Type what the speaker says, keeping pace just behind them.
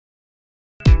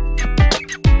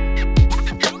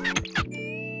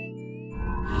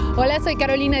Hola, soy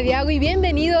Carolina Diago y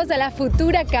bienvenidos a la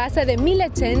futura casa de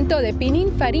Millecento de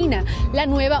Pininfarina, la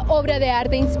nueva obra de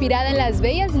arte inspirada en las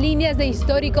bellas líneas de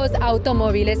históricos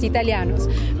automóviles italianos.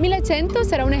 Millecento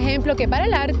será un ejemplo que para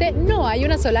el arte no hay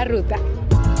una sola ruta.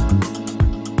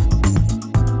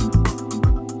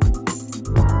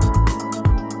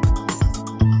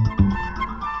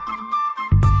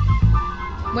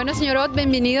 Bueno, señor Ott,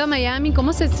 bienvenido a Miami.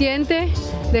 ¿Cómo se siente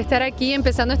de estar aquí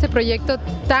empezando este proyecto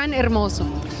tan hermoso?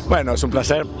 Bueno, es un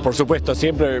placer, por supuesto,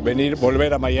 siempre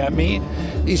volver a Miami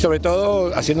y sobre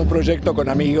todo haciendo un proyecto con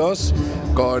amigos,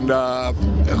 con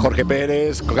Jorge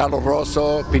Perez, con Carlos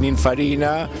Rosso,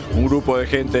 Pininfarina, un grupo de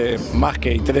gente más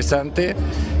que interesante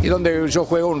y donde yo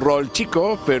juego un rol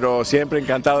chico, pero siempre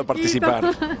encantado de participar.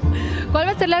 ¿Cuál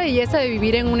va a ser la belleza de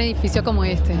vivir en un edificio como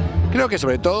este? Creo que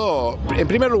sobre todo, en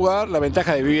primer lugar, la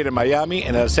ventaja de vivir en Miami,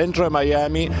 en el centro de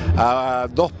Miami, a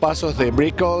 2 pasos de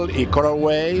Brickell y Coral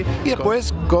Way, y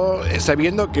después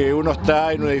sabiendo que uno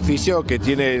está en un edificio que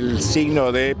tiene el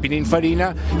signo de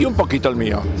Pininfarina y un poquito el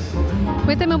mío.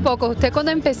 Cuénteme un poco, usted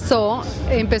cuando empezó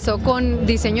con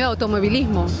diseño de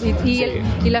automovilismo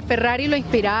y la Ferrari lo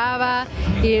inspiraba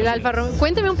y el Alfa Romeo.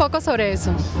 Cuénteme un poco sobre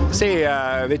eso. Sí,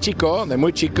 de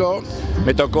muy chico,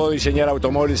 me tocó diseñar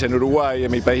automóviles en Uruguay,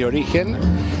 en mi país de origen,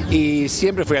 y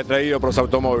siempre fui atraído por los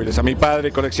automóviles. A mi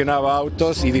padre coleccionaba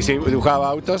autos y dibujaba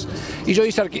autos, y yo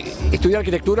estudié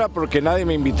arquitectura porque nadie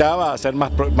me invitaba a hacer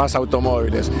más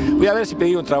automóviles. Voy a ver si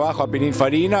pedí un trabajo a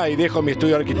Pininfarina y dejo mi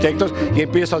estudio de arquitectos y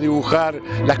empiezo a dibujar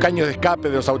las caños de escape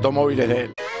de los automóviles de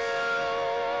él.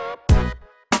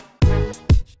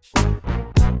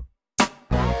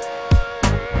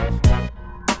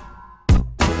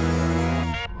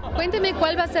 Cuénteme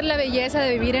cuál va a ser la belleza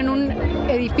de vivir en un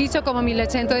edificio como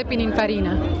Millecento de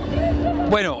Pininfarina.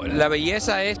 Bueno, la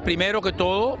belleza es primero que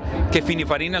todo que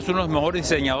Pininfarina es uno de los mejores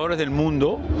diseñadores del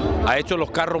mundo, ha hecho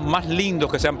los carros más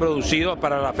lindos que se han producido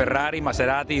para la Ferrari,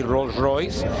 Maserati y Rolls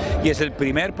Royce, y es el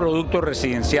primer producto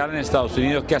residencial en Estados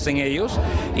Unidos que hacen ellos.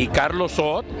 Y Carlos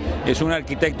Ott es un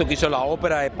arquitecto que hizo la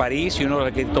Ópera de París y uno de los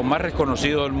arquitectos más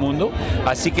reconocidos del mundo,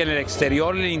 así que en el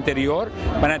exterior y el interior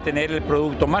van a tener el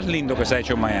producto más lindo que se ha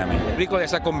hecho en Miami. Rico ya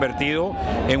se ha convertido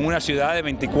en una ciudad de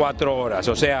 24 horas,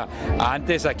 o sea,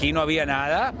 antes aquí no había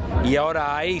nada y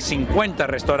ahora hay 50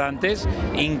 restaurantes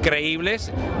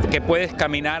increíbles que puedes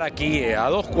caminar aquí a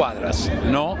 2 cuadras,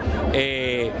 ¿no?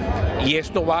 Y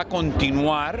esto va a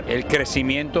continuar el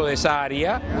crecimiento de esa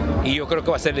área y yo creo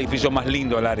que va a ser el edificio más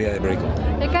lindo del área de Brickell.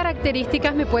 ¿Qué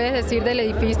características me puedes decir del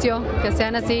edificio que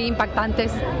sean así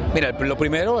impactantes? Mira, lo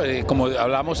primero, como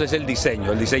hablamos, es el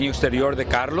diseño exterior de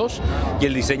Carlos y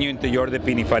el diseño interior de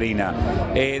Pininfarina.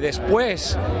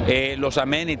 Después, los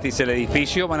amenities del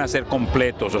edificio van a ser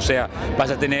completos, o sea,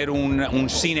 vas a tener un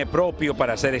cine propio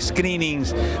para hacer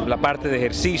screenings, la parte de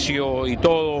ejercicio y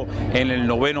todo en el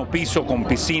 9º piso con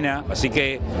piscina, así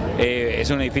que es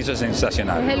un edificio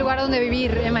sensacional. Es el lugar donde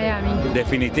vivir en Miami.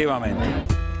 Definitivamente.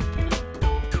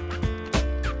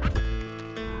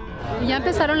 ¿Ya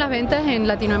empezaron las ventas en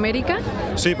Latinoamérica?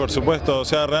 Sí, por supuesto, o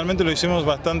sea, realmente lo hicimos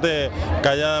bastante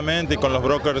calladamente y con los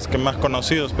brokers que más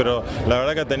conocidos, pero la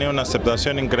verdad que ha tenido una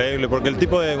aceptación increíble porque el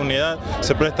tipo de unidad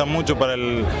se presta mucho para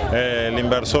el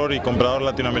inversor y comprador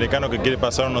latinoamericano que quiere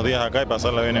pasar unos días acá y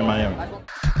pasarla bien en Miami.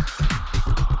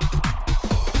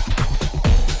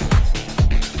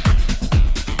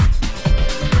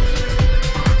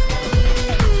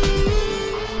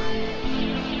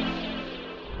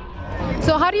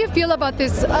 So how do you feel about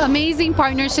this amazing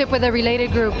partnership with a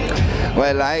related group?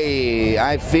 Well,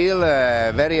 I feel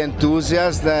very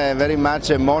enthusiastic, very much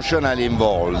emotionally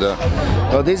involved.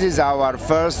 So this is our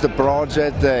first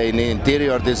project in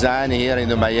interior design here in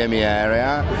the Miami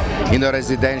area, in the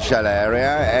residential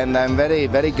area, and I'm very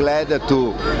glad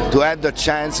to have the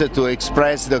chance to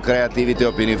express the creativity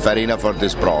of Pininfarina for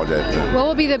this project. What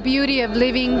will be the beauty of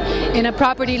living in a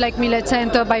property like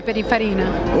Millecento by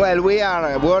Pininfarina? Well, we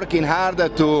are working hard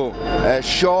to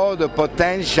show the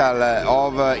potential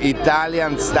of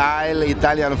Italian style,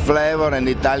 Italian flavor and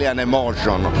Italian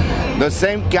emotion. The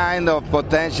same kind of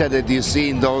potential that you see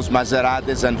in those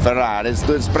Maseratis and Ferraris,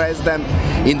 to express them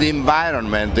in the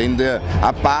environment, in the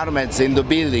apartments, in the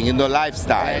building, in the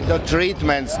lifestyle. The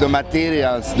treatments, the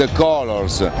materials, the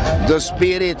colors, the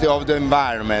spirit of the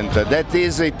environment. That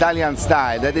is Italian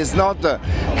style. That is not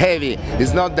heavy,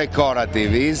 it's not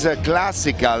decorative, it's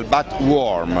classical but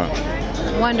warm.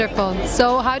 Wonderful.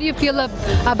 So how do you feel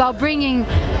about bringing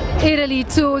Italy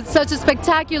to such a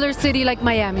spectacular city like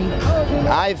Miami?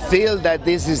 I feel that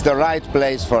this is the right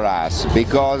place for us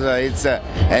because it's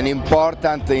an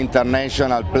important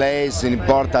international place, an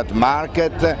important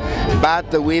market,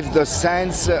 but with the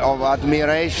sense of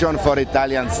admiration for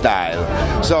Italian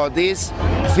style. So this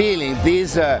feeling,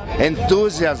 this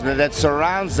enthusiasm that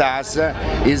surrounds us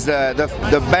is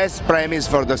the best premise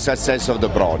for the success of the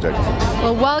project.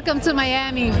 Well, welcome to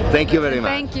Miami. Thank you very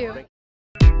much. Thank you.